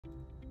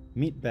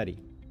Meet Betty,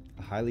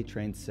 a highly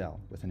trained cell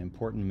with an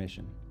important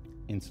mission,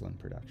 insulin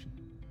production.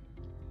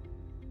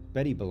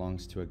 Betty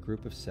belongs to a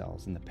group of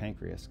cells in the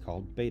pancreas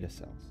called beta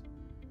cells.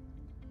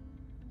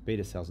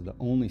 Beta cells are the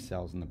only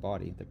cells in the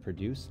body that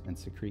produce and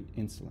secrete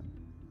insulin,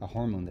 a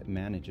hormone that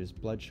manages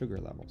blood sugar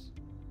levels.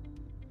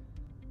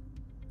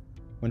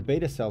 When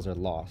beta cells are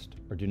lost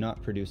or do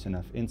not produce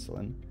enough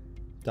insulin,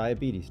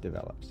 diabetes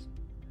develops.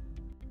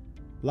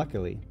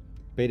 Luckily,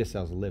 beta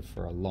cells live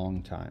for a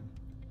long time.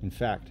 In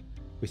fact,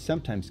 we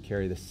sometimes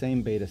carry the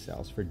same beta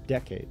cells for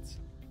decades.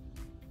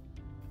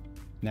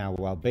 Now,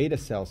 while beta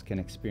cells can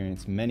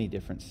experience many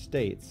different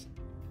states,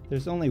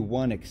 there's only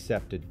one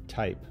accepted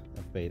type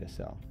of beta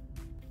cell.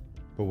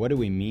 But what do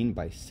we mean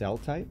by cell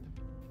type?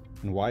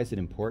 And why is it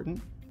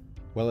important?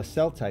 Well, a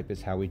cell type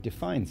is how we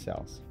define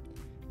cells.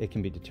 It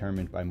can be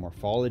determined by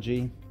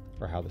morphology,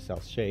 or how the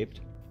cell's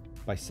shaped,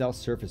 by cell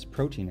surface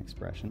protein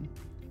expression,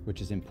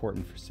 which is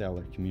important for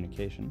cellular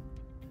communication,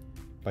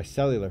 by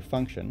cellular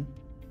function,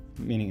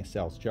 meaning a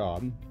cell's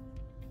job,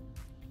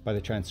 by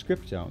the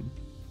transcriptome,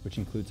 which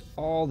includes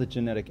all the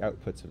genetic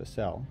outputs of a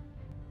cell,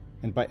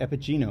 and by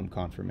epigenome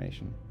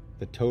conformation,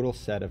 the total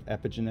set of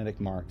epigenetic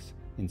marks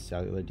in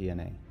cellular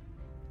DNA.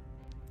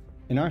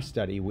 In our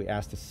study, we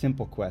asked a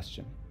simple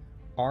question: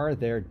 are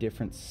there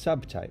different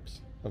subtypes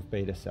of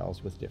beta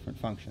cells with different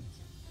functions?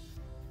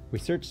 We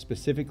searched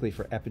specifically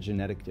for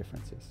epigenetic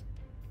differences.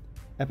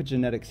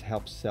 Epigenetics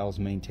helps cells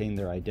maintain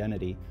their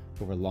identity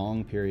over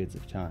long periods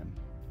of time.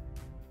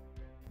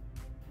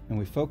 And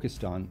we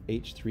focused on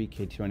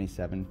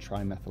H3K27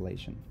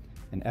 trimethylation,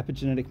 an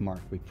epigenetic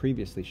mark we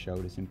previously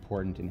showed is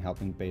important in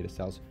helping beta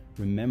cells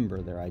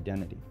remember their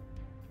identity.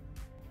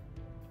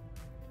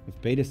 If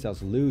beta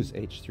cells lose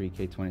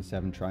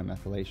H3K27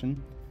 trimethylation,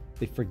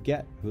 they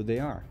forget who they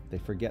are, they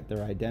forget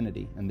their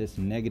identity, and this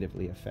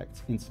negatively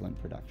affects insulin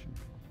production.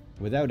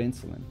 Without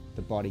insulin,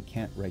 the body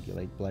can't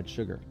regulate blood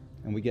sugar,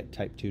 and we get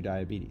type 2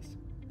 diabetes.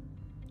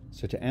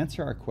 So to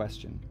answer our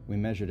question, we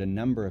measured a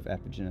number of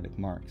epigenetic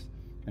marks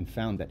and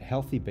found that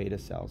healthy beta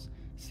cells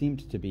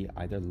seemed to be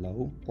either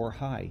low or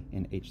high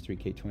in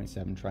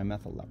H3K27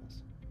 trimethyl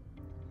levels.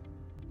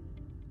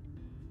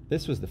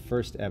 This was the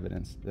first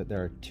evidence that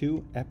there are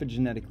two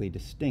epigenetically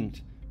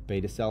distinct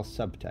beta cell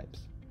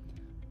subtypes.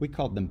 We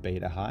called them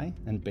beta high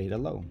and beta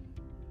low.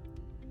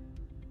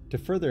 To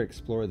further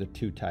explore the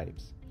two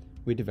types,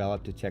 we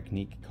developed a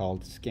technique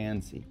called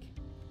scan-seq.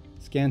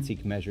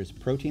 Scan-seq measures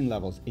protein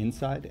levels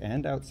inside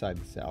and outside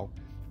the cell,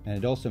 and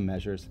it also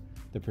measures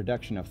the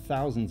production of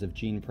thousands of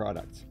gene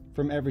products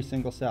from every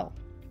single cell.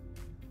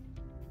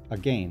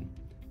 Again,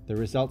 the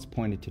results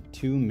pointed to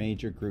two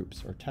major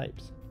groups or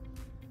types.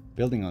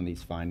 Building on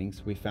these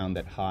findings, we found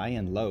that high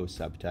and low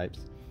subtypes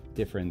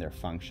differ in their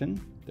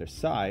function, their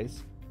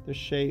size, their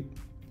shape,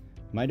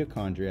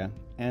 mitochondria,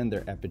 and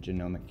their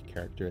epigenomic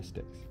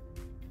characteristics.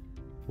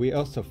 We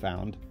also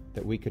found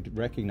that we could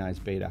recognize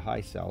beta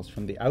high cells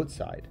from the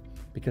outside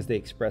because they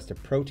expressed a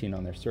protein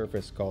on their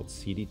surface called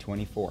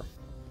CD24.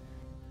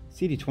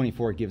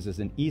 CD24 gives us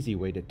an easy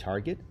way to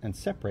target and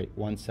separate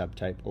one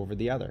subtype over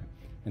the other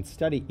and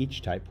study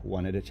each type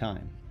one at a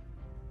time.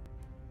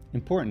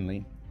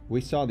 Importantly,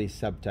 we saw these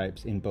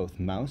subtypes in both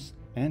mouse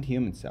and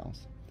human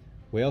cells.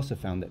 We also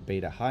found that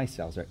beta high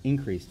cells are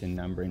increased in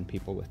number in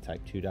people with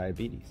type 2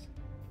 diabetes.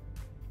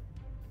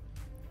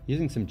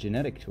 Using some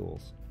genetic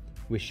tools,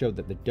 we showed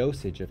that the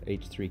dosage of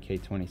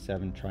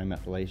H3K27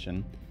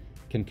 trimethylation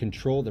can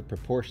control the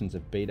proportions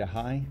of beta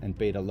high and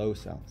beta low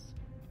cells.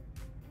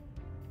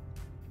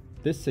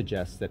 This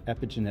suggests that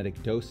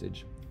epigenetic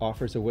dosage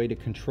offers a way to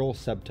control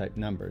subtype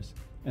numbers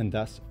and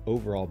thus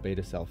overall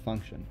beta cell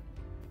function.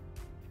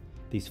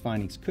 These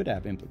findings could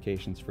have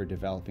implications for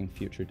developing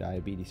future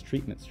diabetes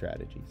treatment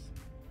strategies.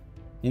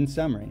 In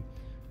summary,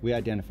 we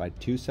identified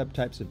two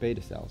subtypes of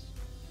beta cells,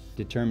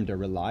 determined a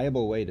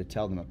reliable way to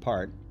tell them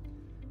apart,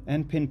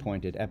 and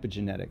pinpointed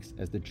epigenetics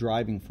as the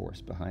driving force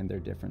behind their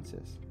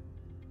differences.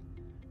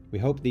 We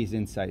hope these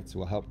insights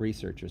will help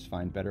researchers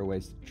find better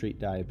ways to treat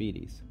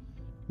diabetes,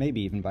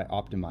 maybe even by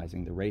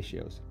optimizing the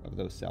ratios of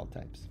those cell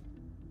types.